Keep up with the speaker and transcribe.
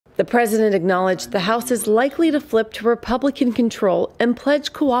The president acknowledged the House is likely to flip to Republican control and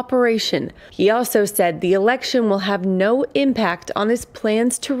pledge cooperation. He also said the election will have no impact on his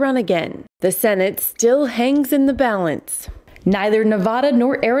plans to run again. The Senate still hangs in the balance. Neither Nevada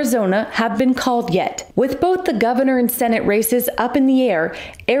nor Arizona have been called yet. With both the governor and Senate races up in the air,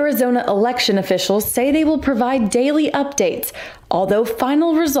 Arizona election officials say they will provide daily updates, although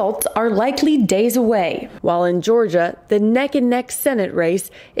final results are likely days away. While in Georgia, the neck-and-neck Senate race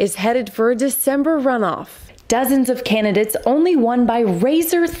is headed for a December runoff. Dozens of candidates only won by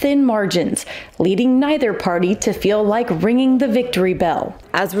razor-thin margins, leading neither party to feel like ringing the victory bell.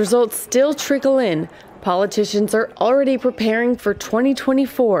 As results still trickle in, politicians are already preparing for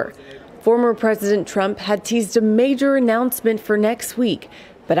 2024. Former President Trump had teased a major announcement for next week,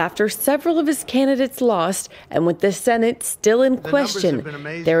 but after several of his candidates lost, and with the Senate still in question,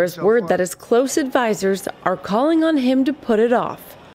 there is word that his close advisors are calling on him to put it off.